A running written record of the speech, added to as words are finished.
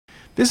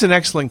This is an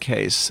excellent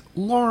case.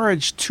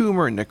 Large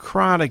tumor,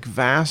 necrotic,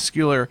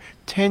 vascular,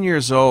 10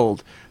 years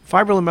old.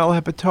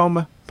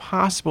 Fibrolamellohepatoma,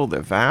 possible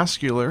they're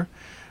vascular.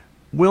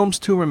 Wilms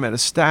tumor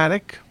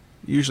metastatic,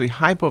 usually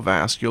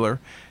hypovascular.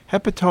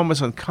 Hepatoma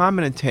is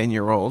uncommon in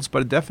 10-year-olds,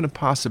 but a definite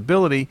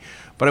possibility.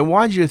 But I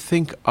want you to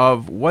think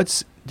of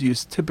what do you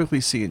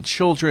typically see in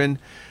children.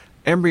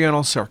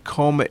 Embryonal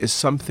sarcoma is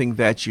something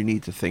that you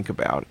need to think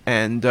about.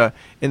 And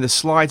in the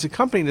slides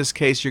accompanying this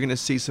case, you're going to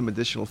see some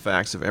additional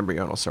facts of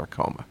embryonal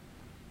sarcoma.